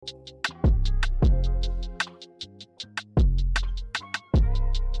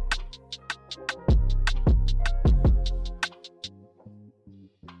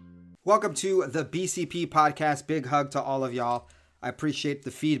Welcome to the BCP podcast. Big hug to all of y'all. I appreciate the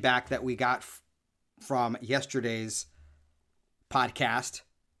feedback that we got from yesterday's podcast,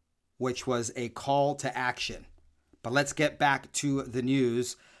 which was a call to action. But let's get back to the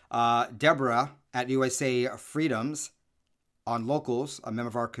news. Deborah at USA Freedoms on Locals, a member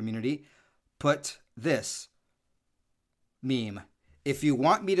of our community, put this meme. If you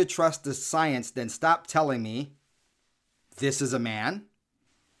want me to trust the science, then stop telling me this is a man,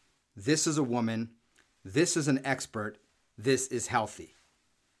 this is a woman, this is an expert, this is healthy.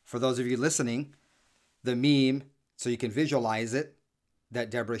 For those of you listening, the meme, so you can visualize it, that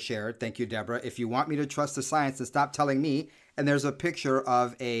Deborah shared. Thank you, Deborah. If you want me to trust the science, then stop telling me. And there's a picture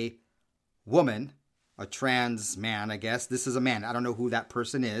of a woman, a trans man, I guess. This is a man. I don't know who that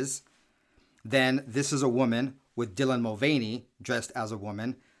person is. Then this is a woman with Dylan Mulvaney dressed as a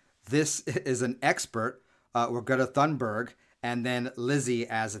woman. This is an expert, Greta Thunberg, and then Lizzie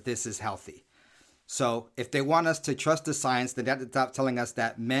as This Is Healthy. So if they want us to trust the science, then they have to stop telling us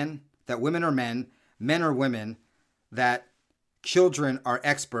that women are men are women, that children are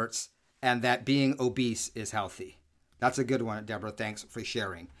experts, and that being obese is healthy. That's a good one, Deborah. Thanks for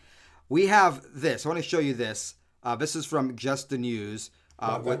sharing. We have this. I want to show you this. This is from Just the News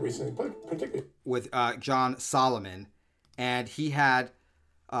with John Solomon. And he had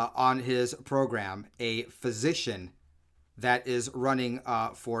on his program a physician that is running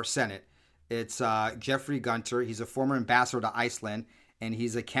for Senate. It's Jeffrey Gunter. He's a former ambassador to Iceland, and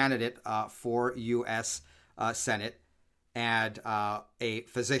he's a candidate for U.S. Senate and a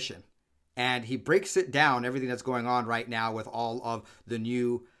physician. And he breaks it down, everything that's going on right now with all of the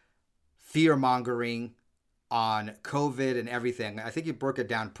new fear-mongering on COVID and everything. I think he broke it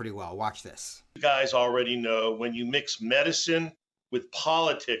down pretty well. Watch this. You guys already know when you mix medicine with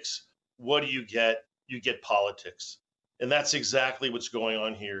politics, what do you get? You get politics. And that's exactly what's going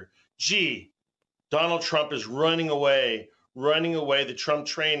on here. Gee, Donald Trump is running away. The Trump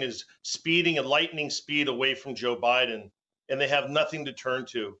train is speeding at lightning speed away from Joe Biden, and they have nothing to turn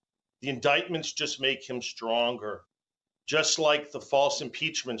to. The indictments just make him stronger, just like the false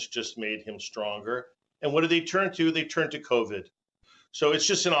impeachments just made him stronger. And what do they turn to? They turn to COVID. So it's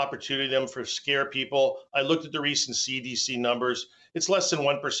just an opportunity for them to scare people. I looked at the recent CDC numbers. It's less than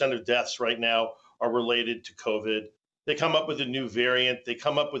 1% of deaths right now are related to COVID. They come up with a new variant. They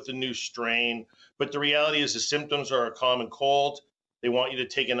come up with a new strain. But the reality is the symptoms are a common cold. They want you to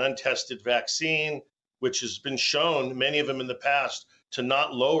take an untested vaccine, which has been shown, many of them in the past, to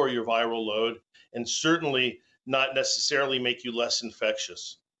not lower your viral load and certainly not necessarily make you less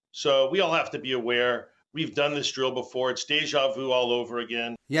infectious. So we all have to be aware. We've done this drill before. It's deja vu all over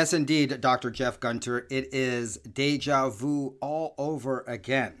again. Yes, indeed, Dr. Jeff Gunter. It is deja vu all over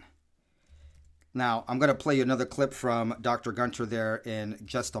again. Now, I'm going to play you another clip from Dr. Gunter there in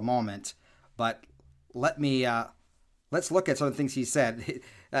just a moment, but let's look at some of the things he said.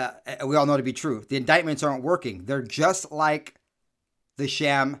 We all know to be true. The indictments aren't working. They're just like the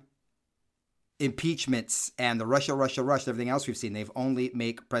sham impeachments and the Russia, everything else we've seen. They've only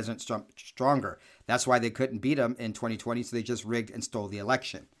make President Trump stronger. That's why they couldn't beat him in 2020, so they just rigged and stole the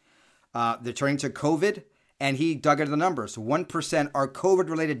election. They're turning to COVID. And he dug into the numbers. 1% are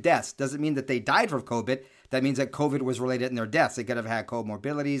COVID-related deaths. Doesn't mean that they died from COVID. That means that COVID was related in their deaths. They could have had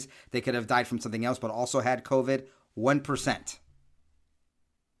comorbidities. They could have died from something else, but also had COVID. 1%.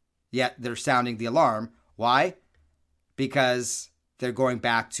 Yet they're sounding the alarm. Why? Because they're going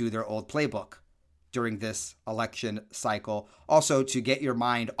back to their old playbook during this election cycle. Also, to get your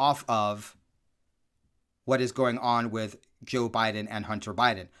mind off of what is going on with Joe Biden and Hunter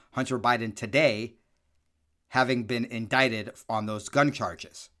Biden. Hunter Biden today having been indicted on those gun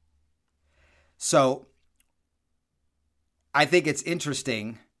charges. So I think it's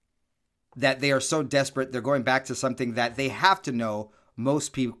interesting that they are so desperate. They're going back to something that they have to know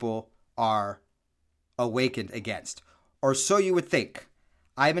most people are awakened against. Or so you would think.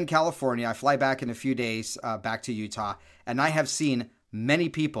 I'm in California. I fly back in a few days back to Utah. And I have seen many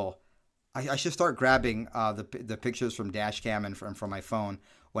people. I should start grabbing the pictures from dash cam and from my phone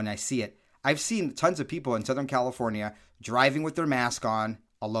when I see it. I've seen tons of people in Southern California driving with their mask on,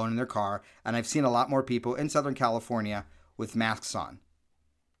 alone in their car, and I've seen a lot more people in Southern California with masks on.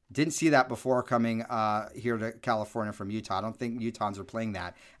 Didn't see that before coming here to California from Utah. I don't think Utahns are playing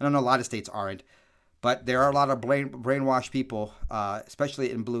that. And I know a lot of states aren't, but there are a lot of brainwashed people, especially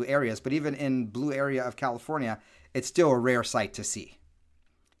in blue areas. But even in blue area of California, it's still a rare sight to see.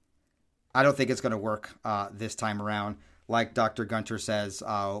 I don't think it's going to work this time around. Like Dr. Gunter says,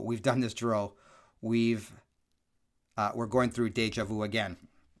 we've done this drill. We're going through deja vu again.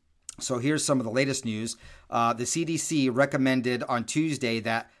 So here's some of the latest news. The CDC recommended on Tuesday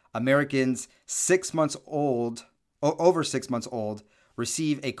that Americans over 6 months old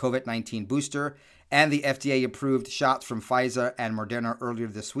receive a COVID-19 booster, and the FDA approved shots from Pfizer and Moderna earlier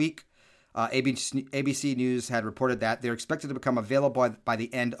this week. ABC News had reported that they're expected to become available by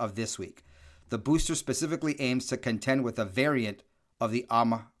the end of this week. The booster specifically aims to contend with a variant of the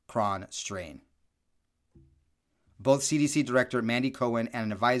Omicron strain. Both CDC Director Mandy Cohen and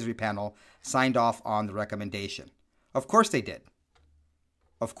an advisory panel signed off on the recommendation. Of course they did.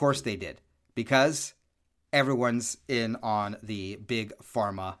 Of course they did. Because everyone's in on the big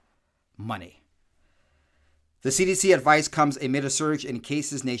pharma money. The CDC advice comes amid a surge in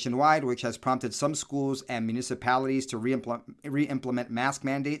cases nationwide, which has prompted some schools and municipalities to re-implement mask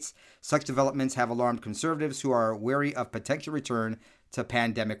mandates. Such developments have alarmed conservatives who are wary of potential return to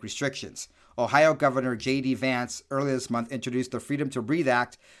pandemic restrictions. Ohio Governor J.D. Vance earlier this month introduced the Freedom to Breathe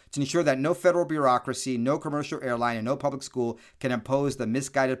Act to ensure that no federal bureaucracy, no commercial airline, and no public school can impose the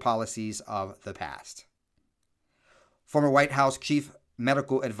misguided policies of the past. Former White House Chief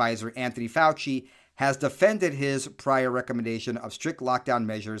Medical Advisor Anthony Fauci has defended his prior recommendation of strict lockdown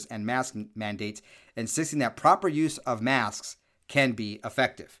measures and mask mandates, insisting that proper use of masks can be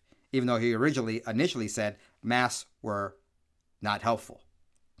effective, even though he initially said masks were not helpful.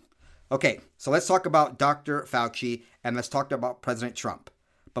 Okay, so let's talk about Dr. Fauci and let's talk about President Trump.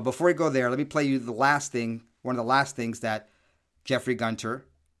 But before we go there, let me play you one of the last things that Jeffrey Gunter,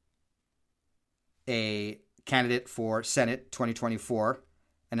 a candidate for Senate 2024,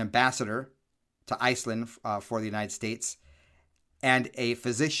 an ambassador to Iceland for the United States, and a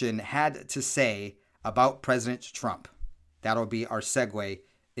physician had to say about President Trump. That'll be our segue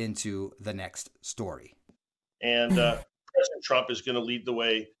into the next story. And President Trump is going to lead the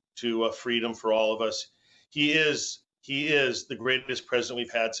way to freedom for all of us. He is the greatest president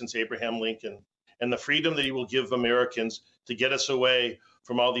we've had since Abraham Lincoln. And the freedom that he will give Americans to get us away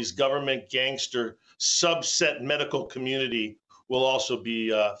from all these government gangster subset medical community will also be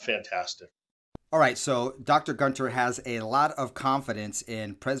fantastic. All right, so Dr. Gunter has a lot of confidence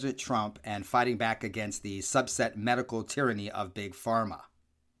in President Trump and fighting back against the subset medical tyranny of Big Pharma.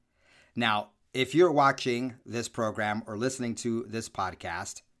 Now, if you're watching this program or listening to this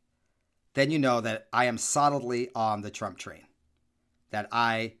podcast, then you know that I am solidly on the Trump train.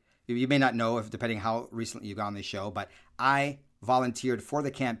 You may not know, if depending how recently you've gone on the show, but I volunteered for the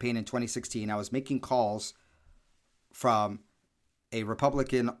campaign in 2016. I was making calls from a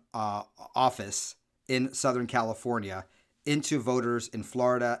Republican office in Southern California into voters in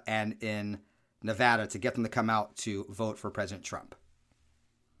Florida and in Nevada to get them to come out to vote for President Trump.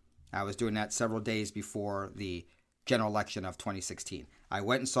 I was doing that several days before the general election of 2016. I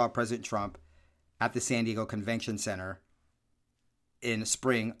went and saw President Trump at the San Diego Convention Center in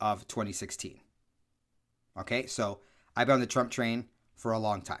spring of 2016. Okay, so I've been on the Trump train for a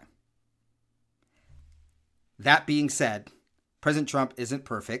long time. That being said, President Trump isn't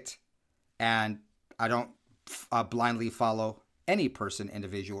perfect, and I don't blindly follow any person,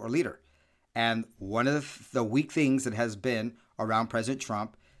 individual, or leader. And one of the weak things that has been around President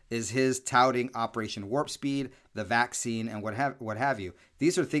Trump is his touting Operation Warp Speed, the vaccine, and what have you.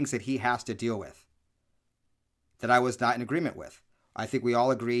 These are things that he has to deal with that I was not in agreement with. I think we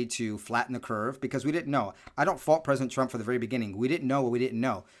all agreed to flatten the curve because we didn't know. I don't fault President Trump for the very beginning. We didn't know what we didn't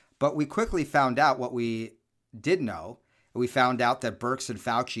know. But we quickly found out what we did know. We found out that Birx and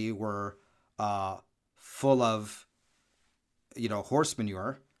Fauci were full of, horse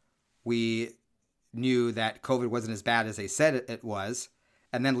manure. We knew that COVID wasn't as bad as they said it was.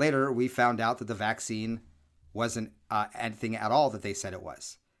 And then later we found out that the vaccine wasn't anything at all that they said it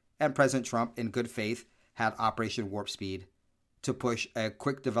was. And President Trump, in good faith, had Operation Warp Speed to push a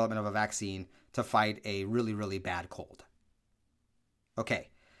quick development of a vaccine to fight a really, really bad cold. Okay,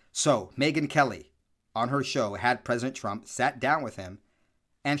 so Megyn Kelly, on her show, had President Trump sat down with him,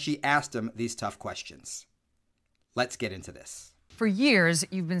 and she asked him these tough questions. Let's get into this. For years,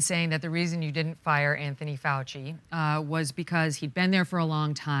 you've been saying that the reason you didn't fire Anthony Fauci was because he'd been there for a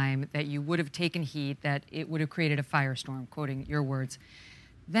long time, that you would have taken heat, that it would have created a firestorm, quoting your words.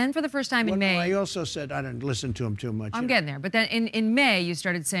 Then for the first time in May... I also said I didn't listen to him too much. I'm getting there. But then in May, you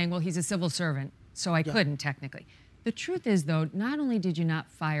started saying, well, he's a civil servant, so I couldn't technically. The truth is, though, not only did you not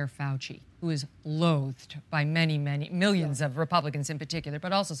fire Fauci, who is loathed by many, millions of Republicans in particular,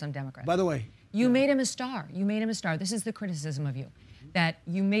 but also some Democrats. By the way. You made him a star. You made him a star. This is the criticism of you, that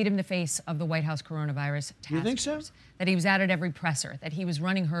you made him the face of the White House coronavirus task You think force, so? that he was out at every presser, that he was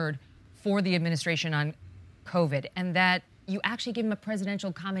running herd for the administration on COVID, and that you actually gave him a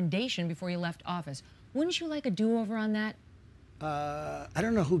presidential commendation before you left office. Wouldn't you like a do-over on that? I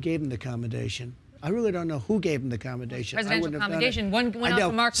don't know who gave him the commendation. I really don't know who gave him the commendation. Presidential commendation. One went I know out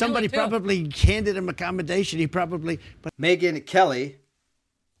to Mark somebody Milley, too. probably handed him a commendation. He probably. But Megyn Kelly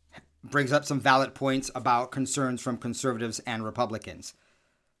brings up some valid points about concerns from conservatives and Republicans.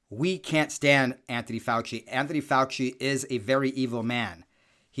 We can't stand Anthony Fauci. Anthony Fauci is a very evil man.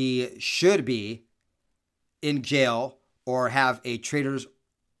 He should be in jail or have a traitor's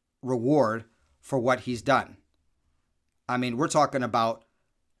reward for what he's done. I mean, we're talking about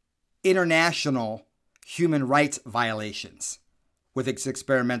international human rights violations with its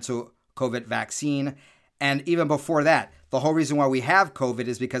experimental COVID vaccine. And even before that, the whole reason why we have COVID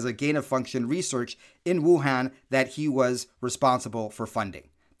is because of gain-of-function research in Wuhan that he was responsible for funding.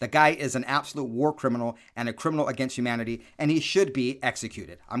 The guy is an absolute war criminal and a criminal against humanity, and he should be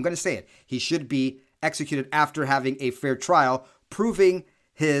executed. I'm going to say it. He should be executed after having a fair trial, proving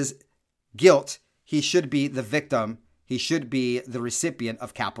his guilt. He should be the victim. He should be the recipient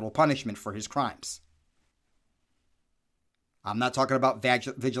of capital punishment for his crimes. I'm not talking about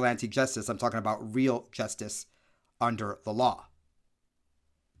vigilante justice. I'm talking about real justice under the law.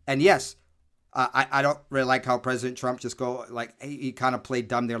 And yes, I don't really like how President Trump just he kind of played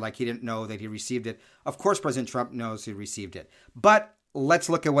dumb there, like he didn't know that he received it. Of course, President Trump knows he received it. But let's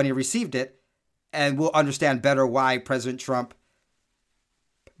look at when he received it, and we'll understand better why President Trump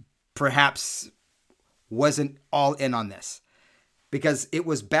perhaps wasn't all in on this. Because it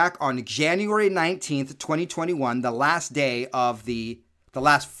was back on January 19th, 2021, the last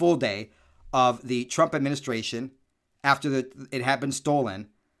full day of the Trump administration, after it had been stolen,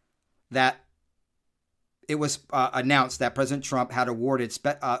 that it was announced that President Trump had awarded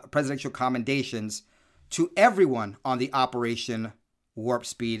presidential commendations to everyone on the Operation Warp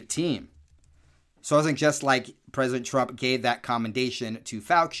Speed team. So it wasn't just like President Trump gave that commendation to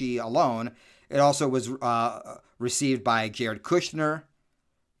Fauci alone. It also was received by Jared Kushner,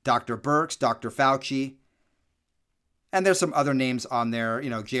 Dr. Birx, Dr. Fauci, and there's some other names on there.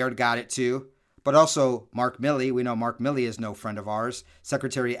 Jared got it too, but also Mark Milley. We know Mark Milley is no friend of ours.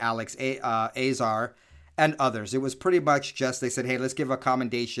 Secretary Alex Azar, and others. It was pretty much just, they said, hey, let's give a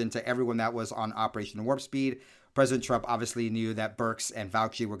commendation to everyone that was on Operation Warp Speed. President Trump obviously knew that Birx and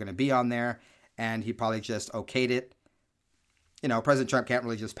Fauci were going to be on there, and he probably just okayed it. President Trump can't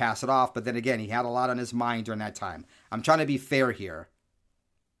really just pass it off, but then again, he had a lot on his mind during that time. I'm trying to be fair here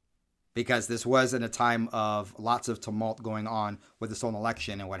because this was in a time of lots of tumult going on with the stolen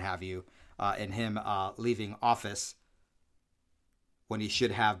election and what have you, and him leaving office when he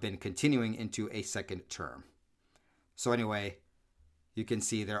should have been continuing into a second term. So anyway, you can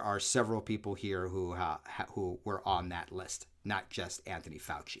see there are several people here who were on that list, not just Anthony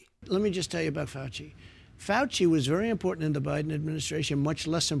Fauci. Let me just tell you about Fauci. Fauci was very important in the Biden administration, much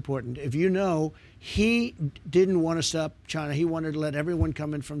less important. If you know, he didn't want to stop China. He wanted to let everyone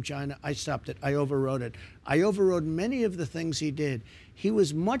come in from China. I stopped it. I overrode it. I overrode many of the things he did. He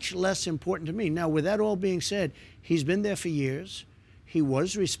was much less important to me. Now, with that all being said, he's been there for years. He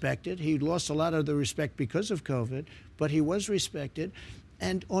was respected. He lost a lot of the respect because of COVID, but he was respected.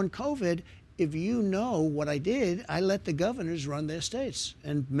 And on COVID, if you know what I did, I let the governors run their states.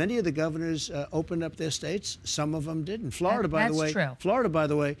 And many of the governors opened up their states. Some of them didn't. Florida, by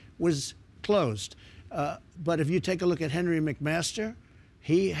the way, was closed. But if you take a look at Henry McMaster,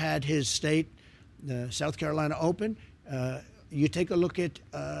 he had his state, South Carolina, open. You take a look at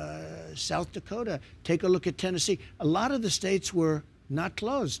South Dakota. Take a look at Tennessee. A lot of the states were not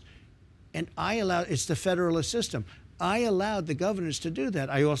closed. And it's the federalist system. I allowed the governors to do that.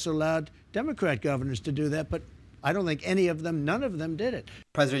 I also allowed Democrat governors to do that, but I don't think none of them did it.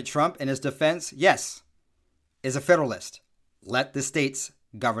 President Trump, in his defense, yes, is a federalist. Let the states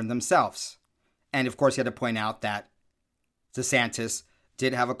govern themselves. And of course, he had to point out that DeSantis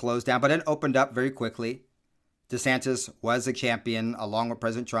did have a close down, but it opened up very quickly. DeSantis was a champion, along with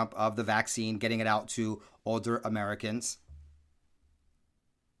President Trump, of the vaccine, getting it out to older Americans.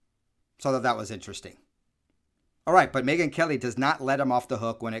 So that was interesting. All right, but Megyn Kelly does not let him off the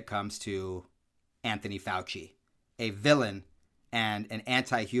hook when it comes to Anthony Fauci, a villain and an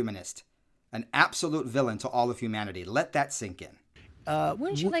anti-humanist, an absolute villain to all of humanity. Let that sink in.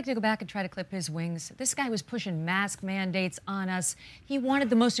 Wouldn't you like to go back and try to clip his wings? This guy was pushing mask mandates on us. He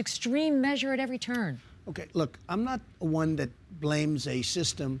wanted the most extreme measure at every turn. Okay, look, I'm not one that blames a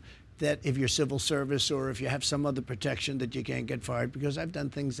system that if you're civil service or if you have some other protection that you can't get fired, because I've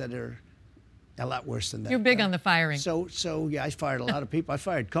done things that are a lot worse than that. You're big on the firing. So yeah, I fired a lot of people. I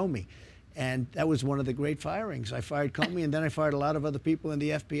fired Comey, and that was one of the great firings. I fired Comey, and then I fired a lot of other people in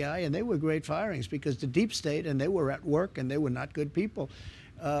the FBI, and they were great firings because the deep state, and they were at work, and they were not good people.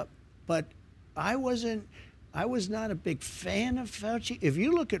 But I wasn't I was not a big fan of Fauci. If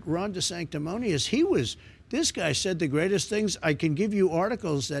you look at Ron DeSanctimonious, this guy said the greatest things. I can give you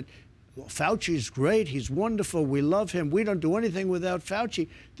articles that, well, Fauci's great, he's wonderful, we love him, we don't do anything without Fauci.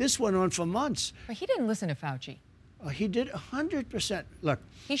 This went on for months. But he didn't listen to Fauci. He did 100%. Look,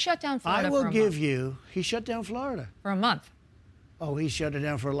 He shut down Florida I for will a give month. you, he shut down Florida. For a month. Oh, he shut it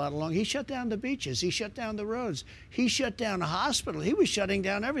down for a lot longer. He shut down the beaches. He shut down the roads. He shut down a hospital. He was shutting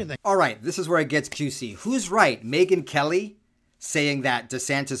down everything. All right, this is where it gets juicy. Who's right? Megyn Kelly saying that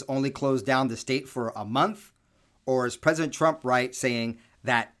DeSantis only closed down the state for a month? Or is President Trump right saying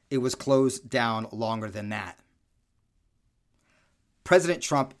that it was closed down longer than that? President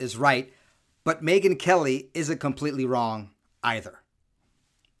Trump is right, but Megyn Kelly isn't completely wrong either.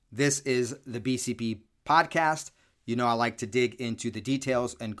 This is the BCP podcast. You know I like to dig into the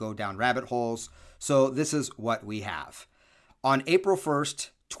details and go down rabbit holes. So this is what we have. On April 1st,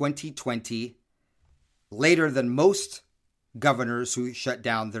 2020, later than most governors who shut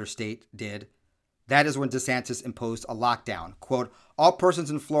down their state did, that is when DeSantis imposed a lockdown. Quote, all persons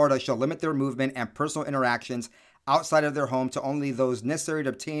in Florida shall limit their movement and personal interactions outside of their home to only those necessary to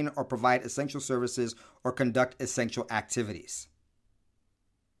obtain or provide essential services or conduct essential activities.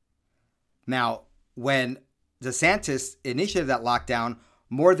 Now, when DeSantis initiated that lockdown,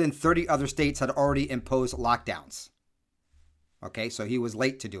 more than 30 other states had already imposed lockdowns. Okay, so he was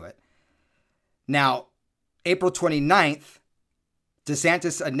late to do it. Now, April 29th,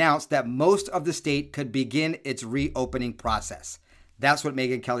 DeSantis announced that most of the state could begin its reopening process. That's what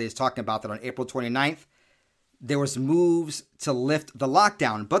Megyn Kelly is talking about, that on April 29th, there was moves to lift the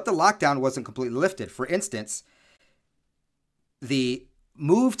lockdown, but the lockdown wasn't completely lifted. For instance, the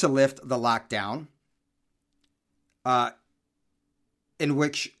move to lift the lockdown, in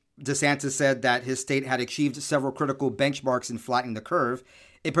which DeSantis said that his state had achieved several critical benchmarks in flattening the curve.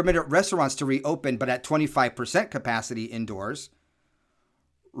 It permitted restaurants to reopen, but at 25% capacity indoors.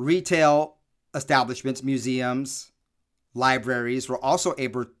 Retail establishments, museums, libraries were also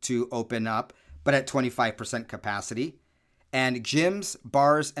able to open up, but at 25% capacity. And gyms,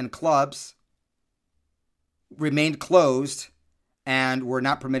 bars, and clubs remained closed and were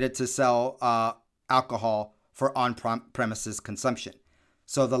not permitted to sell alcohol for on-premises consumption.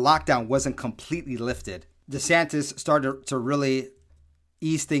 So the lockdown wasn't completely lifted. DeSantis started to really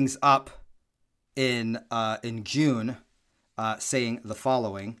ease things up in June, saying the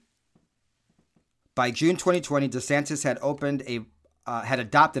following. By June 2020, DeSantis had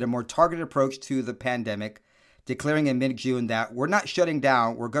adopted a more targeted approach to the pandemic, declaring in mid-June that we're not shutting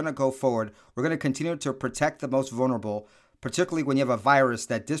down, we're going to go forward, we're going to continue to protect the most vulnerable, particularly when you have a virus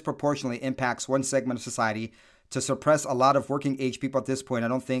that disproportionately impacts one segment of society. To suppress a lot of working age people at this point, I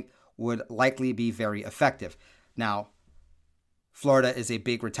don't think would likely be very effective. Now, Florida is a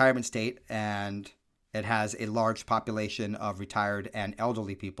big retirement state and it has a large population of retired and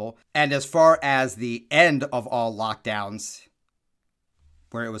elderly people. And as far as the end of all lockdowns,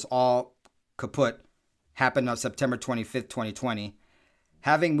 where it was all kaput, happened on September 25th, 2020.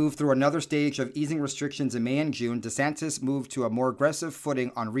 Having moved through another stage of easing restrictions in May and June, DeSantis moved to a more aggressive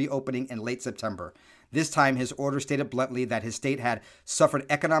footing on reopening in late September. This time, his order stated bluntly that his state had suffered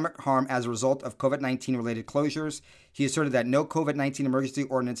economic harm as a result of COVID-19 related closures. He asserted that no COVID-19 emergency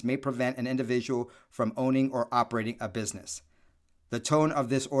ordinance may prevent an individual from owning or operating a business. The tone of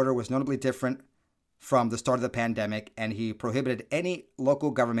this order was notably different from the start of the pandemic, and he prohibited any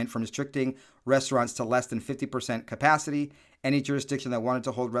local government from restricting restaurants to less than 50% capacity. Any jurisdiction that wanted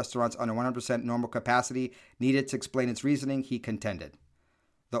to hold restaurants under 100% normal capacity needed to explain its reasoning, he contended.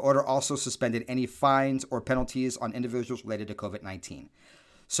 The order also suspended any fines or penalties on individuals related to COVID-19.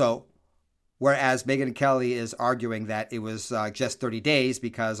 So, whereas Megyn Kelly is arguing that it was just 30 days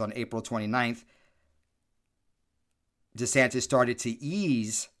because on April 29th, DeSantis started to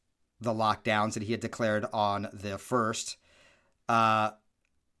ease the lockdowns that he had declared on the 1st,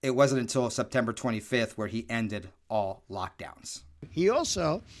 it wasn't until September 25th where he ended all lockdowns. He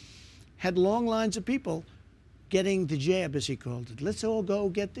also had long lines of people getting the jab, as he called it. Let's all go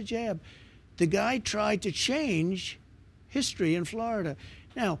get the jab. The guy tried to change history in Florida.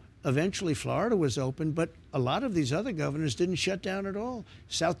 Now, eventually Florida was open, but a lot of these other governors didn't shut down at all.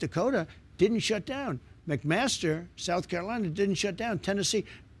 South Dakota didn't shut down. McMaster, South Carolina, didn't shut down. Tennessee,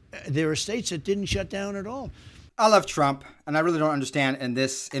 there are states that didn't shut down at all. I love Trump, and I really don't understand in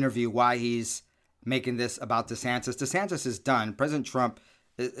this interview why he's making this about DeSantis. DeSantis is done. President Trump,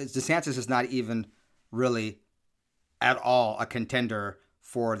 DeSantis is not even really at all a contender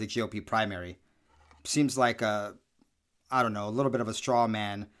for the GOP primary. Seems like a little bit of a straw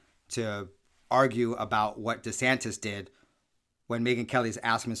man to argue about what DeSantis did when Megyn Kelly's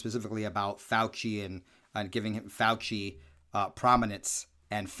asking him specifically about Fauci and and giving him Fauci prominence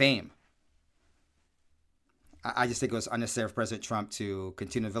and fame. I just think it was unnecessary for President Trump to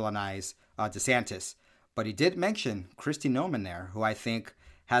continue to villainize DeSantis. But he did mention Kristi Noem there, who I think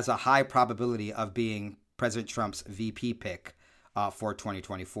has a high probability of being President Trump's VP pick for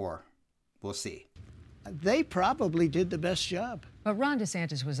 2024. We'll see. They probably did the best job. But Ron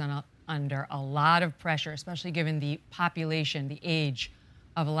DeSantis was under a lot of pressure, especially given the population, the age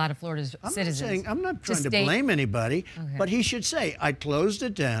of a lot of Florida's citizens. I'm not trying to blame anybody, but he should say, I closed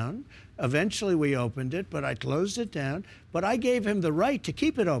it down. Eventually we opened it, but I closed it down. But I gave him the right to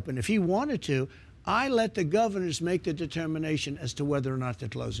keep it open. If he wanted to, I let the governors make the determination as to whether or not to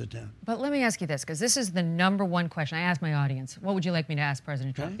close it down. But let me ask you this, because this is the number one question. I asked my audience, what would you like me to ask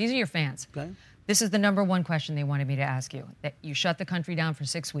President Trump? These are your fans. This is the number one question they wanted me to ask you. That you shut the country down for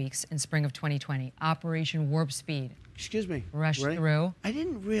 6 weeks in spring of 2020. Operation Warp Speed. Excuse me. Rush through. I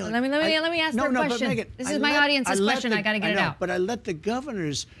didn't really. Let me ask their question. But Megyn, this is my audience's question. I got to get it out. But I let the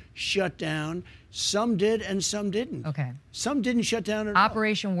governors shut down. Some did and some didn't. Okay. Some didn't shut down at all.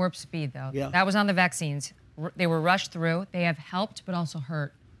 Operation Warp Speed, though. Yeah. That was on the vaccines. They were rushed through. They have helped but also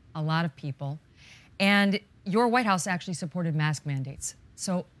hurt a lot of people. And your White House actually supported mask mandates.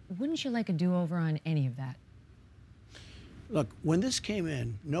 So wouldn't you like a do-over on any of that? Look, when this came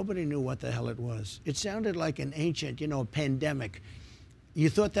in, nobody knew what the hell it was. It sounded like an ancient, pandemic. You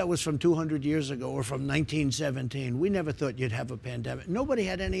thought that was from 200 years ago or from 1917. We never thought you'd have a pandemic. Nobody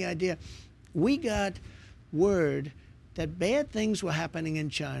had any idea. We got word that bad things were happening in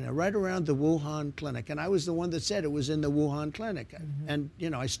China right around the Wuhan clinic. And I was the one that said it was in the Wuhan clinic. And,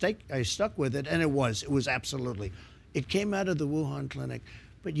 I stuck with it, and it was absolutely. It came out of the Wuhan clinic.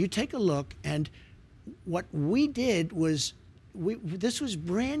 But you take a look, and what we did was, this was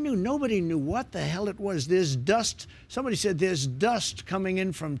brand new. Nobody knew what the hell it was. There's dust. Somebody said there's dust coming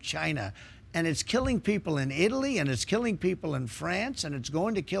in from China, and it's killing people in Italy, and it's killing people in France, and it's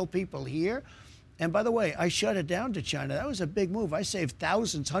going to kill people here. And by the way, I shut it down to China. That was a big move. I saved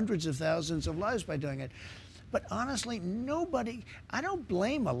thousands, hundreds of thousands of lives by doing it. But honestly, I don't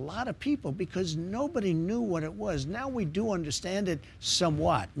blame a lot of people because nobody knew what it was. Now we do understand it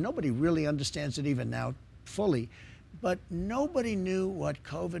somewhat. Nobody really understands it even now fully. But nobody knew what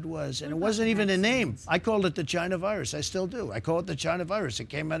COVID was, and it wasn't even a name. I called it the China virus. I still do. I call it the China virus. It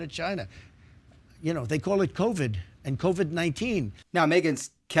came out of China. They call it COVID and COVID-19. Now, Megyn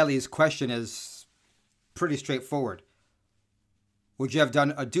Kelly's question is pretty straightforward. Would you have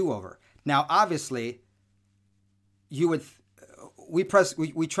done a do-over? Now, obviously, we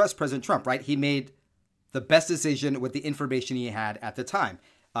trust President Trump, right? He made the best decision with the information he had at the time.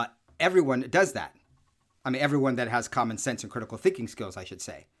 Everyone does that. I mean, everyone that has common sense and critical thinking skills, I should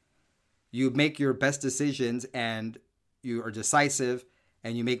say. You make your best decisions and you are decisive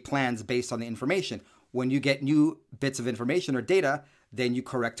and you make plans based on the information. When you get new bits of information or data, then you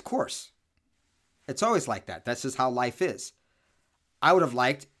correct course. It's always like that. That's just how life is. I would have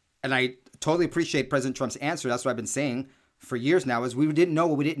liked, and I totally appreciate President Trump's answer. That's what I've been saying for years now, is we didn't know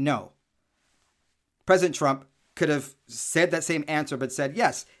what we didn't know. President Trump could have said that same answer, but said,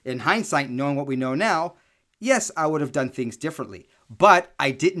 yes, in hindsight, knowing what we know now, yes, I would have done things differently. But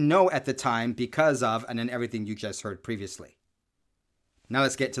I didn't know at the time because of, and then everything you just heard previously. Now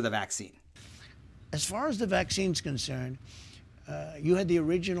let's get to the vaccine. As far as the vaccine's concerned, you had the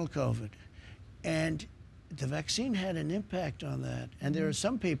original COVID, and the vaccine had an impact on that. And there are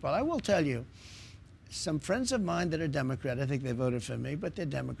some people, I will tell you, some friends of mine that are Democrat, I think they voted for me, but they're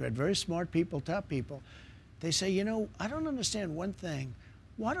Democrat, very smart people, top people. They say, I don't understand one thing.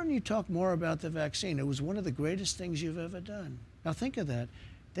 Why don't you talk more about the vaccine? It was one of the greatest things you've ever done. Now think of that.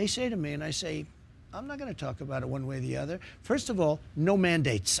 They say to me, and I say, I'm not going to talk about it one way or the other. First of all, no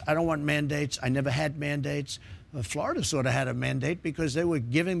mandates. I don't want mandates. I never had mandates. Florida sort of had a mandate because they were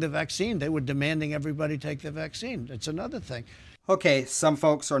giving the vaccine. They were demanding everybody take the vaccine. It's another thing. Okay, some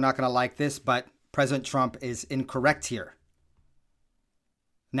folks are not going to like this, but President Trump is incorrect here.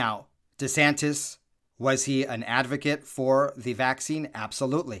 Now, DeSantis, was he an advocate for the vaccine?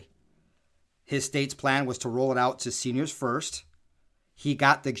 Absolutely. His state's plan was to roll it out to seniors first. He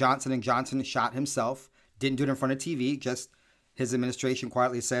got the Johnson & Johnson shot himself. Didn't do it in front of TV. Just his administration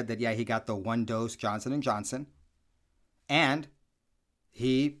quietly said that, yeah, he got the one-dose Johnson & Johnson. And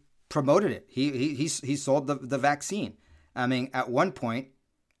he promoted it. He sold the vaccine. I mean, at one point,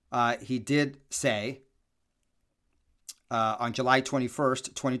 he did say on July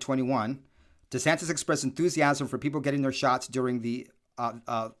 21st, 2021, DeSantis expressed enthusiasm for people getting their shots during the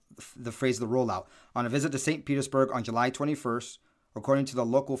phrase of the rollout. On a visit to St. Petersburg on July 21st, According to the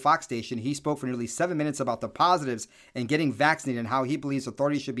local Fox station, he spoke for nearly 7 minutes about the positives in getting vaccinated and how he believes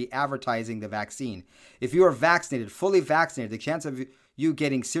authorities should be advertising the vaccine. If you are vaccinated, fully vaccinated, the chance of you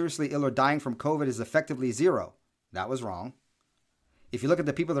getting seriously ill or dying from COVID is effectively zero. That was wrong. If you look at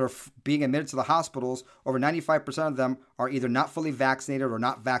the people that are being admitted to the hospitals, over 95% of them are either not fully vaccinated or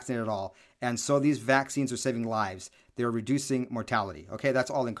not vaccinated at all. And so these vaccines are saving lives. They're reducing mortality. Okay,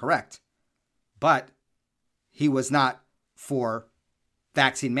 that's all incorrect. But he was not for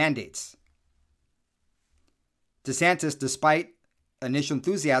vaccine mandates. DeSantis, despite initial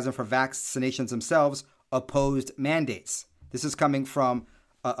enthusiasm for vaccinations themselves, opposed mandates. This is coming from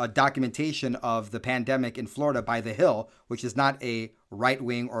a documentation of the pandemic in Florida by The Hill, which is not a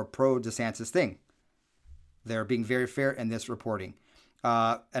right-wing or pro-DeSantis thing. They're being very fair in this reporting.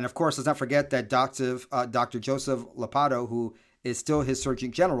 And of course, let's not forget that Dr. Joseph Lombardo, who is still his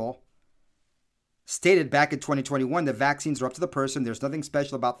Surgeon General, stated back in 2021 that vaccines are up to the person. There's nothing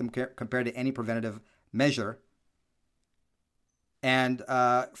special about them compared to any preventative measure. And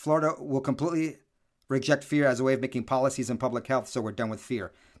Florida will completely reject fear as a way of making policies in public health, so we're done with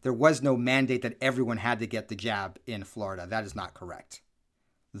fear. There was no mandate that everyone had to get the jab in Florida. That is not correct.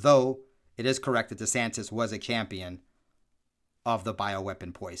 Though it is correct that DeSantis was a champion of the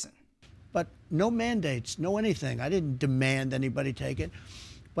bioweapon poison. But no mandates, no anything. I didn't demand anybody take it.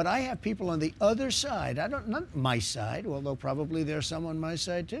 But I have people on the other side, not my side, although probably there's some on my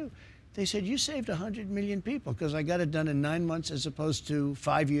side too. They said, you saved 100 million people because I got it done in 9 months as opposed to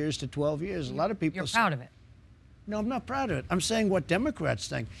 5 years to 12 years. A lot of people You're proud of it. No, I'm not proud of it. I'm saying what Democrats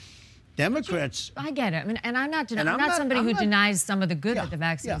think. Democrats. I get it. I mean, and I'm not somebody who denies some of the good that the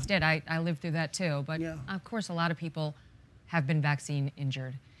vaccines did. I lived through that too. But of course, a lot of people have been vaccine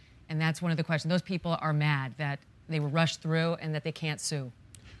injured. And that's one of the questions. Those people are mad that they were rushed through and that they can't sue.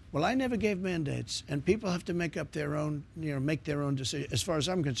 Well, I never gave mandates, and people have to make up their own, make their own decision. As far as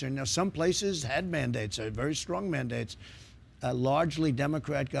I'm concerned, now some places had mandates, very strong mandates, largely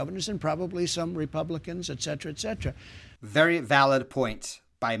Democrat governors, and probably some Republicans, et cetera, et cetera. Very valid point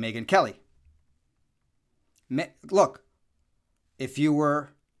by Megyn Kelly. Look, if you were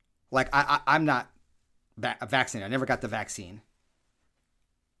like I'm not vaccinated. I never got the vaccine.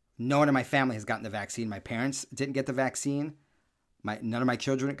 No one in my family has gotten the vaccine. My parents didn't get the vaccine. None of my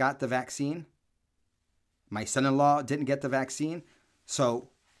children got the vaccine. My son-in-law didn't get the vaccine. So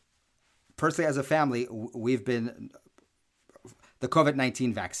personally, as a family, we've been the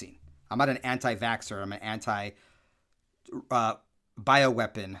COVID-19 vaccine. I'm not an anti-vaxxer. I'm an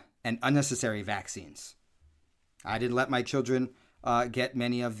anti-bioweapon and unnecessary vaccines. I didn't let my children get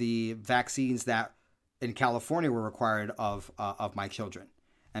many of the vaccines that in California were required of my children.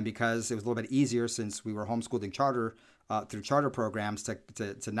 And because it was a little bit easier since we were homeschooled in charter through charter programs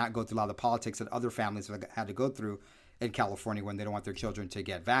to not go through a lot of the politics that other families have had to go through in California when they don't want their children to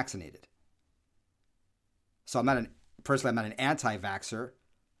get vaccinated. So I'm not an anti-vaxxer.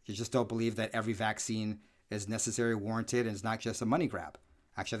 You just don't believe that every vaccine is necessary, warranted, and it's not just a money grab.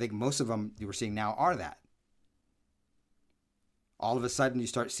 Actually, I think most of them we're seeing now are that. All of a sudden, you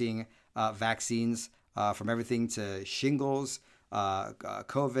start seeing vaccines from everything to shingles,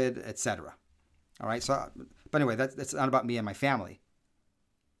 COVID, etc. All right. So, but anyway, that's not about me and my family.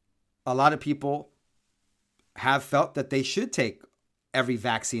 A lot of people have felt that they should take every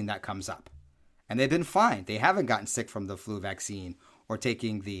vaccine that comes up, and they've been fine. They haven't gotten sick from the flu vaccine or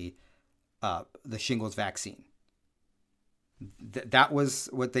taking the shingles vaccine. That was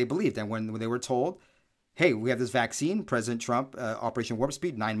what they believed, and when they were told, "Hey, we have this vaccine," President Trump, Operation Warp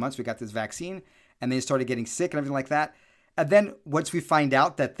Speed, 9 months, we got this vaccine, and they started getting sick and everything like that. And then once we find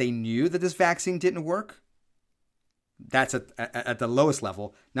out that they knew that this vaccine didn't work, that's at the lowest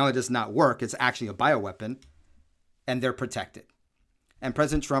level. Not only does it not work, it's actually a bioweapon, and they're protected. And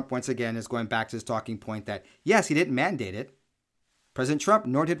President Trump, once again, is going back to his talking point that, yes, he didn't mandate it. President Trump,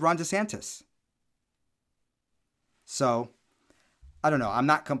 nor did Ron DeSantis. So, I don't know. I'm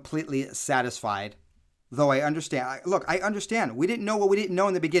not completely satisfied, though I understand. Look, I understand. We didn't know what we didn't know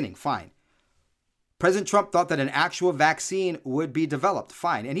in the beginning. Fine. President Trump thought that an actual vaccine would be developed.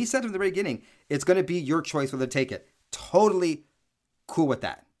 Fine. And he said from the very beginning, it's going to be your choice whether to take it. Totally cool with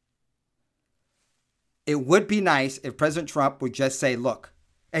that. It would be nice if President Trump would just say, look,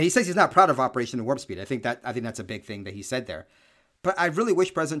 and he says he's not proud of Operation Warp Speed. I think that's a big thing that he said there. But I really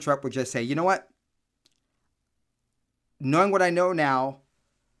wish President Trump would just say, you know what? Knowing what I know now,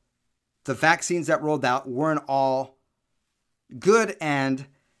 the vaccines that rolled out weren't all good, and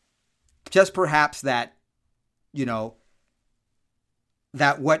just perhaps that,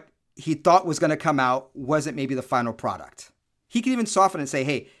 that what he thought was going to come out wasn't maybe the final product. He could even soften and say,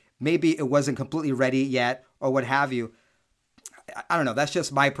 hey, maybe it wasn't completely ready yet or what have you. I don't know. That's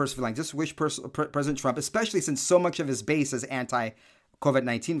just my personal feeling. Just wish President Trump, especially since so much of his base is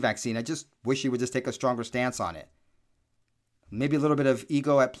anti-COVID-19 vaccine, I just wish he would just take a stronger stance on it. Maybe a little bit of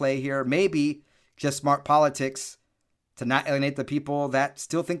ego at play here. Maybe just smart politics to not alienate the people that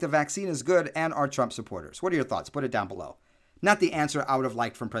still think the vaccine is good and are Trump supporters. What are your thoughts? Put it down below. Not the answer I would have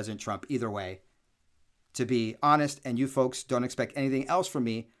liked from President Trump either way. To be honest, and you folks don't expect anything else from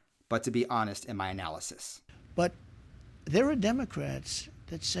me but to be honest in my analysis. But there are Democrats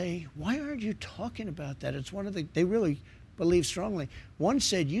that say, why aren't you talking about that? It's one of the, they really believe strongly. One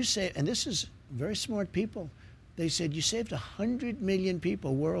said, you say, and this is very smart people, they said you saved 100 million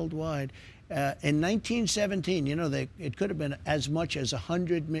people worldwide. In 1917, you know, it could have been as much as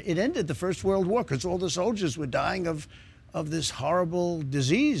 100 million. It ended the First World War because all the soldiers were dying of this horrible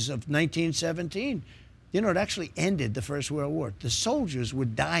disease of 1917. You know, it actually ended the First World War. The soldiers were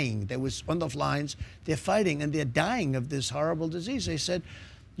dying. They was on the lines, they're fighting, and they're dying of this horrible disease. They said,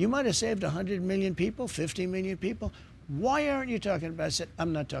 you might have saved 100 million people, 50 million people. Why aren't you talking about it? I said,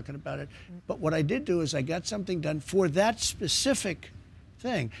 I'm not talking about it. But what I did do is I got something done for that specific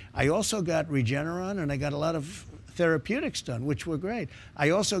thing. I also got Regeneron, and I got a lot of therapeutics done, which were great. I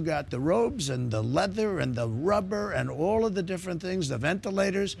also got the robes and the leather and the rubber and all of the different things, the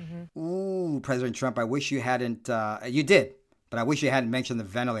ventilators. Ooh, President Trump, I wish you hadn't, you did, but I wish you hadn't mentioned the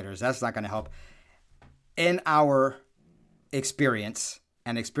ventilators. That's not going to help. In our experience,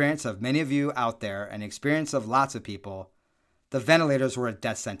 and experience of many of you out there, and experience of lots of people, the ventilators were a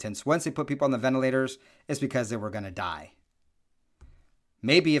death sentence. Once they put people on the ventilators, it's because they were going to die.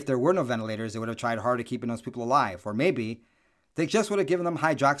 Maybe if there were no ventilators, they would have tried hard to keeping those people alive. Or maybe they just would have given them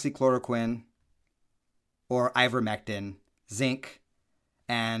hydroxychloroquine or ivermectin, zinc,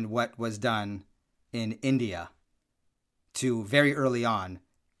 and what was done in India to very early on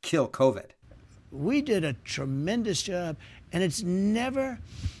kill COVID. We did a tremendous job, and it's never,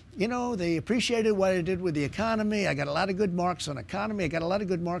 you know, they appreciated what I did with the economy. I got a lot of good marks on economy. I got a lot of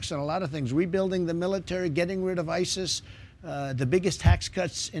good marks on a lot of things. Rebuilding the military, getting rid of ISIS, the biggest tax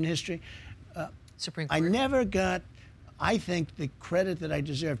cuts in history. Supreme Court. I never got, I think, the credit that I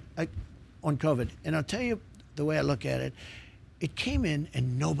deserved on COVID. And I'll tell you the way I look at it. It came in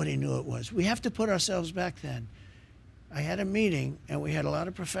and nobody knew it was. We have to put ourselves back then. I had a meeting and we had a lot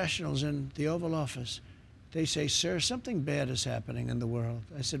of professionals in the Oval Office. They say, sir, something bad is happening in the world.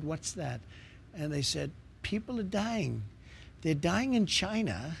 I said, what's that? And they said, people are dying. They're dying in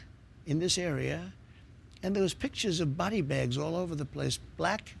China, in this area. And there was pictures of body bags all over the place,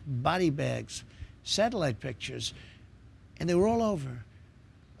 black body bags, satellite pictures, and they were all over.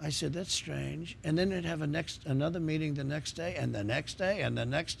 I said, that's strange. And then they'd have another meeting the next day, and the next day, and the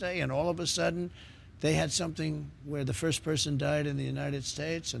next day, and all of a sudden, they had something where the first person died in the United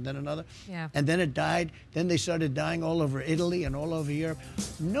States, and then another. Yeah. And then it died. Then they started dying all over Italy and all over Europe.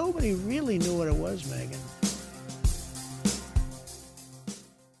 Nobody really knew what it was, Megan.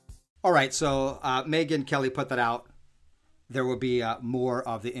 All right, so Megyn Kelly put that out. There will be more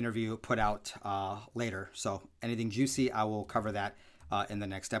of the interview put out later. So anything juicy, I will cover that in the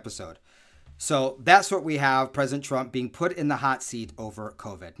next episode. So that's what we have, President Trump being put in the hot seat over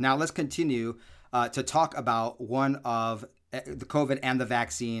COVID. Now let's continue to talk about one of the COVID and the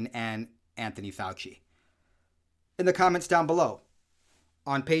vaccine and Anthony Fauci. In the comments down below,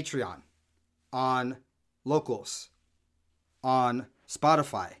 on Patreon, on Locals, on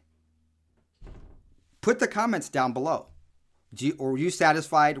Spotify, put the comments down below. Were you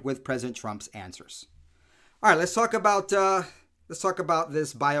satisfied with President Trump's answers? All right, let's talk about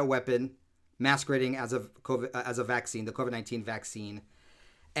this bioweapon masquerading as a vaccine, the COVID-19 vaccine,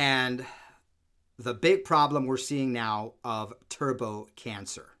 and the big problem we're seeing now of turbo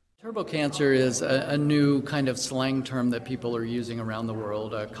cancer. Turbo cancer is a new kind of slang term that people are using around the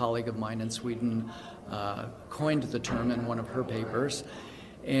world. A colleague of mine in Sweden coined the term in one of her papers.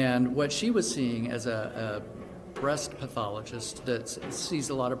 And what she was seeing as a breast pathologist that sees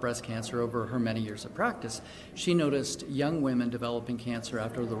a lot of breast cancer over her many years of practice, she noticed young women developing cancer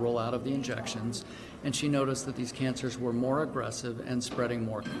after the rollout of the injections, and she noticed that these cancers were more aggressive and spreading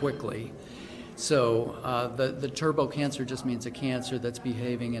more quickly. So the turbo cancer just means a cancer that's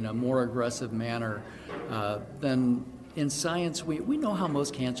behaving in a more aggressive manner than in science. We know how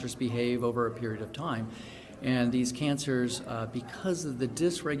most cancers behave over a period of time. And these cancers, because of the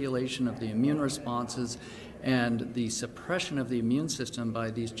dysregulation of the immune responses and the suppression of the immune system by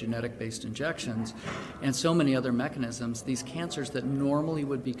these genetic-based injections and so many other mechanisms, these cancers that normally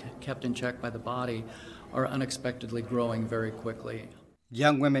would be kept in check by the body are unexpectedly growing very quickly.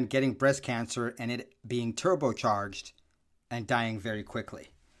 Young women getting breast cancer and it being turbocharged and dying very quickly.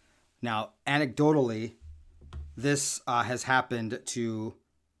 Now, anecdotally, This has happened to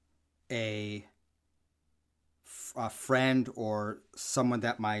a friend or someone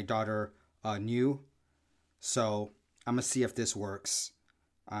that my daughter knew. So I'm going to see if this works.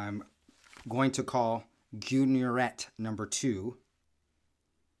 I'm going to call Juniorette number 2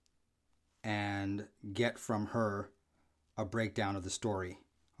 and get from her a breakdown of the story.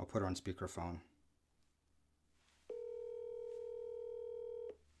 I'll put her on speakerphone.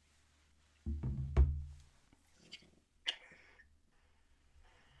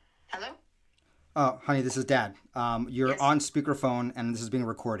 Hello? Oh, honey, this is Dad. You're Yes. on speakerphone, and this is being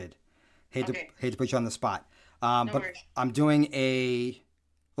recorded. Hate Okay. to put you on the spot. No But worries. I'm doing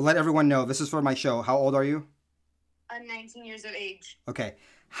Well, let everyone know. This is for my show. How old are you? I'm 19 years of age. Okay.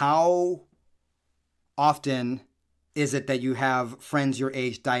 How often is it that you have friends your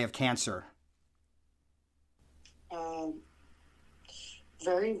age die of cancer?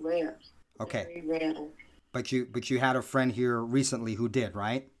 Very rare. Okay. Very rare. But you had a friend here recently who did,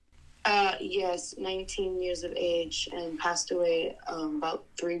 right? Yes, 19 years of age and passed away about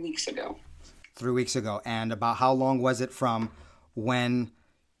 3 weeks ago. 3 weeks ago. And about how long was it from when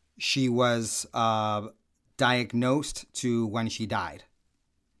she was diagnosed to when she died?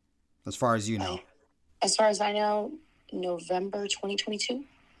 As far as you know. As far as I know, November 2022.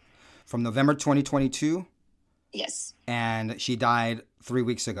 From November 2022, Yes. and she died 3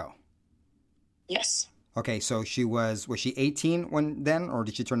 weeks ago. Yes. Okay, so was she 18 then, or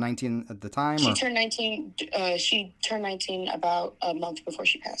did she turn 19 at the time? She or? turned 19. She turned 19 about a month before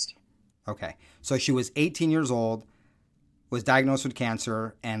she passed. Okay, so she was 18 years old, was diagnosed with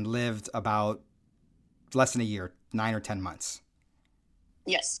cancer, and lived about less than a year, 9 or 10 months.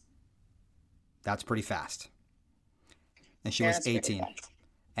 Yes. That's pretty fast. And she Yeah, was that's pretty 18. fast.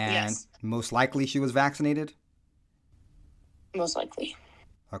 And Yes. most likely she was vaccinated? Most likely.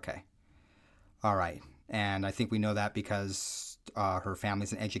 Okay. All right. And I think we know that because her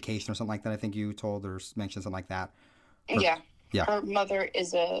family's in education or something like that. I think you told or mentioned something like that. Yeah. Yeah. Her mother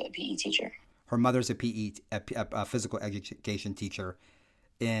is a PE teacher. Her mother's a physical education teacher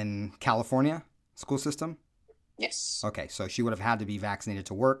in California school system? Yes. Okay, so she would have had to be vaccinated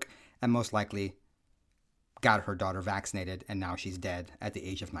to work and most likely got her daughter vaccinated, and now she's dead at the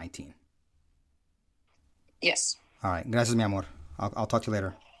age of 19. Yes. All right. Gracias, mi amor. I'll talk to you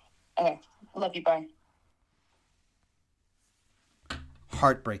later. Okay. Love you. Bye.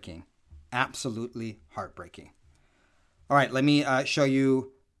 Heartbreaking. Absolutely heartbreaking. All right, let me show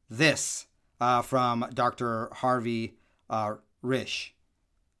you this from Dr. Harvey Risch.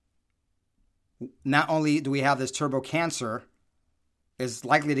 Not only do we have this turbo cancer, is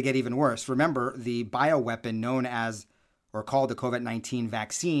likely to get even worse. Remember, the bioweapon known as or called the COVID-19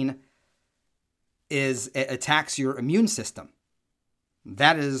 vaccine it attacks your immune system.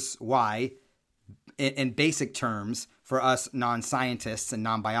 That is why, in basic terms, for us non-scientists and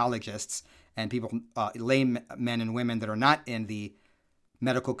non-biologists and people, laymen and women that are not in the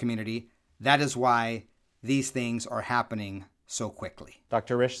medical community, that is why these things are happening so quickly.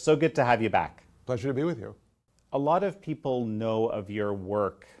 Dr. Risch, so good to have you back. Pleasure to be with you. A lot of people know of your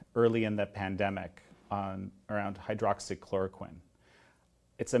work early in the pandemic around hydroxychloroquine.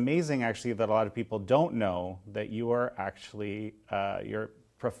 It's amazing, actually, that a lot of people don't know that you are actually, your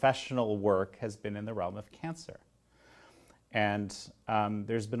professional work has been in the realm of cancer. And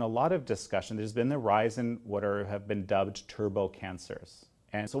there's been a lot of discussion. There's been the rise in what have been dubbed turbo cancers.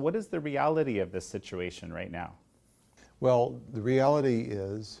 And so what is the reality of this situation right now? Well, the reality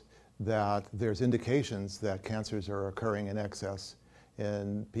is that there's indications that cancers are occurring in excess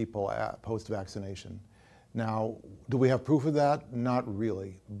in people post-vaccination. Now, do we have proof of that? Not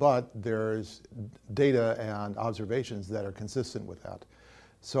really, but there's data and observations that are consistent with that.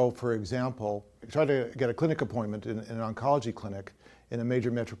 So, for example, try to get a clinic appointment in an oncology clinic in a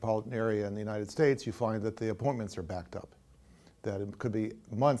major metropolitan area in the United States, you find that the appointments are backed up, that it could be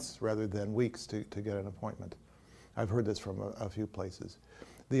months rather than weeks to get an appointment. I've heard this from a few places.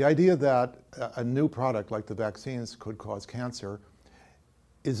 The idea that a new product like the vaccines could cause cancer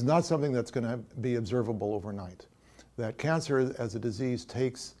is not something that's going to be observable overnight. That cancer as a disease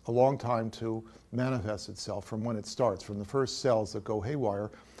takes a long time to manifest itself from when it starts, from the first cells that go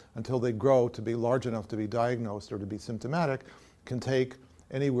haywire until they grow to be large enough to be diagnosed or to be symptomatic, can take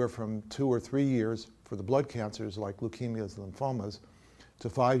anywhere from 2 or 3 years for the blood cancers like leukemias, lymphomas, to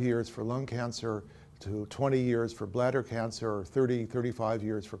 5 years for lung cancer, to 20 years for bladder cancer, or 30, 35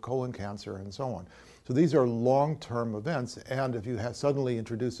 years for colon cancer, and so on. So these are long-term events, and if you suddenly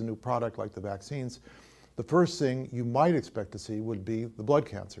introduce a new product like the vaccines, the first thing you might expect to see would be the blood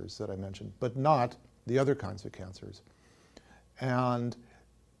cancers that I mentioned, but not the other kinds of cancers. And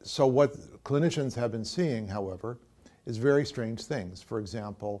So what clinicians have been seeing, however, is very strange things. For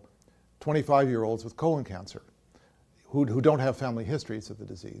example, 25-year-olds with colon cancer who don't have family histories of the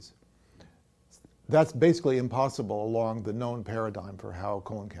disease. That's basically impossible along the known paradigm for how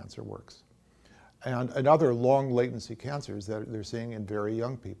colon cancer works. And other long latency cancers that they're seeing in very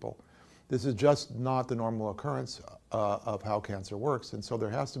young people. This is just not the normal occurrence of how cancer works, and so there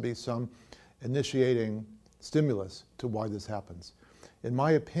has to be some initiating stimulus to why this happens. In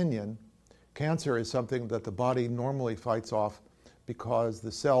my opinion, cancer is something that the body normally fights off because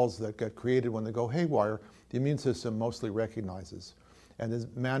the cells that get created when they go haywire, the immune system mostly recognizes and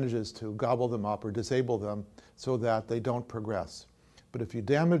manages to gobble them up or disable them so that they don't progress. But if you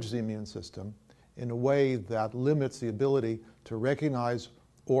damage the immune system in a way that limits the ability to recognize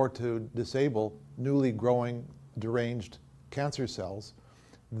or to disable newly growing deranged cancer cells,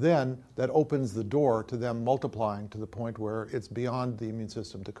 then that opens the door to them multiplying to the point where it's beyond the immune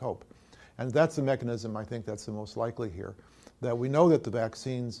system to cope. And that's the mechanism I think that's the most likely here. That we know that the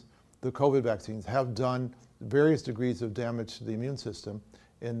vaccines, the COVID vaccines, have done various degrees of damage to the immune system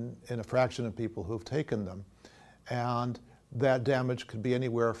in a fraction of people who've taken them. And that damage could be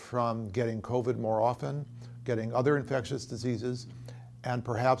anywhere from getting COVID more often, getting other infectious diseases, and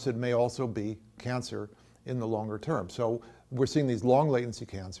perhaps it may also be cancer in the longer term. So we're seeing these long latency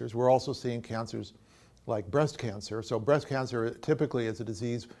cancers. We're also seeing cancers like breast cancer. So breast cancer typically is a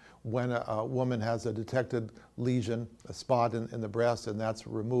disease when a woman has a detected lesion, a spot in the breast, and that's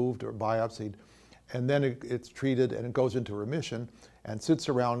removed or biopsied. And then it's treated and it goes into remission and sits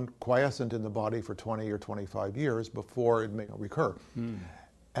around quiescent in the body for 20 or 25 years before it may recur.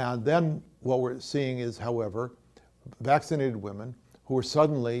 And then what we're seeing is, however, vaccinated women who are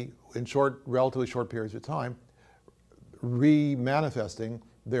suddenly, in relatively short periods of time, re-manifesting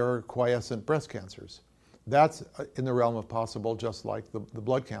their quiescent breast cancers. That's in the realm of possible, just like the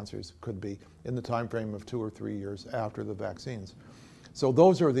blood cancers could be in the time frame of 2 or 3 years after the vaccines. So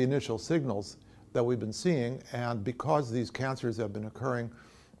those are the initial signals that we've been seeing, and because these cancers have been occurring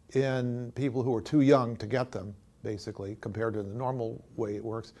in people who are too young to get them, basically, compared to the normal way it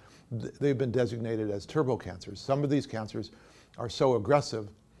works, they've been designated as turbo cancers. Some of these cancers are so aggressive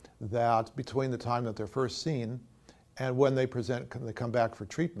that between the time that they're first seen and when they come back for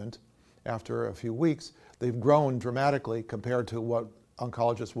treatment after a few weeks, they've grown dramatically compared to what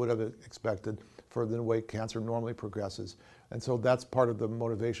oncologists would have expected for the way cancer normally progresses. And so that's part of the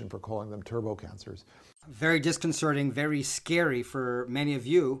motivation for calling them turbo cancers. Very disconcerting, very scary for many of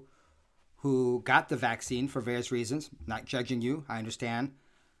you who got the vaccine for various reasons. Not judging you, I understand.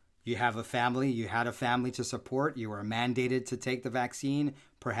 You have a family, you had a family to support, you were mandated to take the vaccine,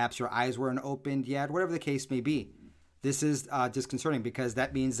 perhaps your eyes weren't opened yet, whatever the case may be. This is disconcerting because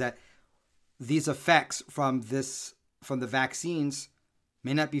that means that these effects from the vaccines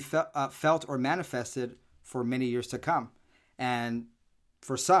may not be felt or manifested for many years to come. And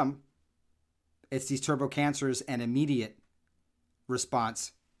for some, it's these turbo cancers and immediate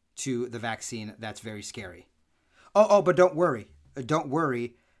response to the vaccine that's very scary. But don't worry. Don't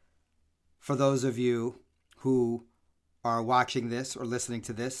worry for those of you who are watching this or listening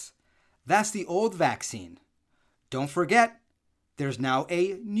to this. That's the old vaccine. Don't forget, there's now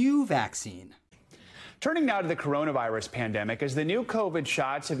a new vaccine. Turning now to the coronavirus pandemic, as the new COVID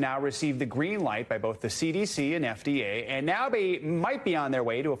shots have now received the green light by both the CDC and FDA, and now they might be on their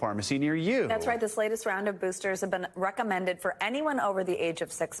way to a pharmacy near you. That's right. This latest round of boosters have been recommended for anyone over the age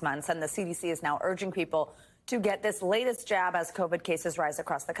of 6 months, and the CDC is now urging people to get this latest jab as COVID cases rise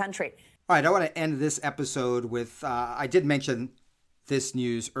across the country. All right, I want to end this episode with, I did mention this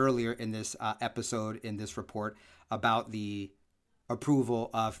news earlier in this episode, in this report, about the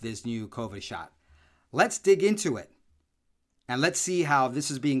approval of this new COVID shot. Let's dig into it, and let's see how this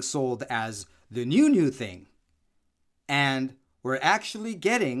is being sold as the new thing. And we're actually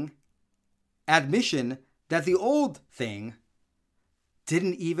getting admission that the old thing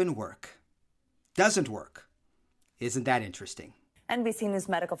didn't even work. Doesn't work. Isn't that interesting? NBC News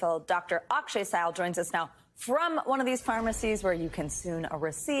medical fellow Dr. Akshay Sahil joins us now from one of these pharmacies where you can soon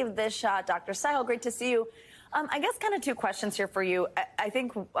receive this shot. Dr. Sahil, great to see you. I guess kind of two questions here for you. I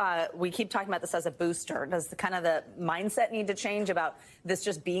think we keep talking about this as a booster. Does the mindset need to change about this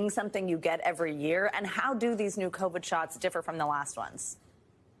just being something you get every year? And how do these new COVID shots differ from the last ones?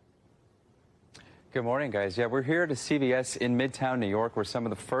 Good morning, guys. Yeah, we're here at a CVS in Midtown New York, where some of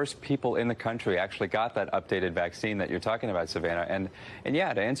the first people in the country actually got that updated vaccine that you're talking about, Savannah. And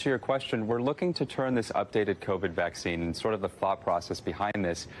yeah, to answer your question, we're looking to turn this updated COVID vaccine and sort of the thought process behind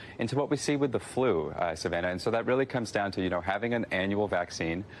this into what we see with the flu, Savannah. And so that really comes down to, having an annual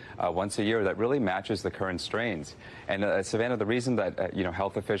vaccine once a year that really matches the current strains. And Savannah, the reason that,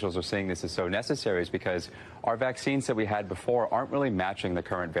 health officials are saying this is so necessary is because our vaccines that we had before aren't really matching the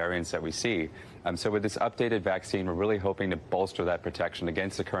current variants that we see. So with this updated vaccine, we're really hoping to bolster that protection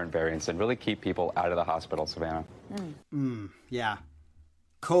against the current variants and really keep people out of the hospital, Savannah. Yeah.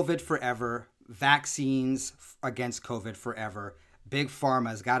 COVID forever. Vaccines against COVID forever. Big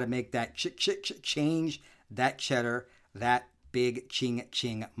Pharma's got to make that change, that cheddar, that big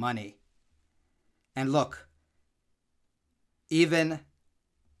ching money. And look, even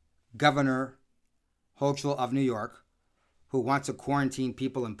Governor Hochul of New York, who wants to quarantine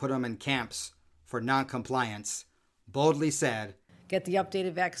people and put them in camps for non-compliance, boldly said, get the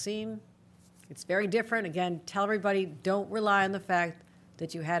updated vaccine. It's very different. Again, tell everybody, don't rely on the fact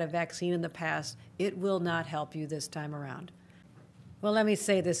that you had a vaccine in the past. It will not help you this time around. Well, let me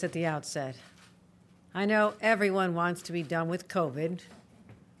say this at the outset. I know everyone wants to be done with COVID,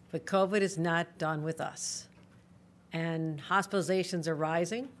 but COVID is not done with us. And hospitalizations are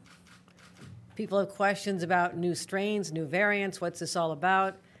rising. People have questions about new strains, new variants. What's this all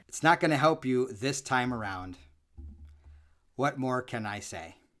about? It's not going to help you this time around. What more can I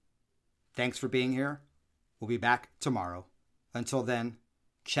say? Thanks for being here. We'll be back tomorrow. Until then,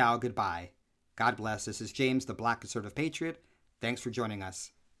 ciao, goodbye. God bless. This is James, the Black Conservative Patriot. Thanks for joining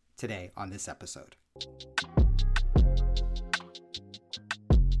us today on this episode.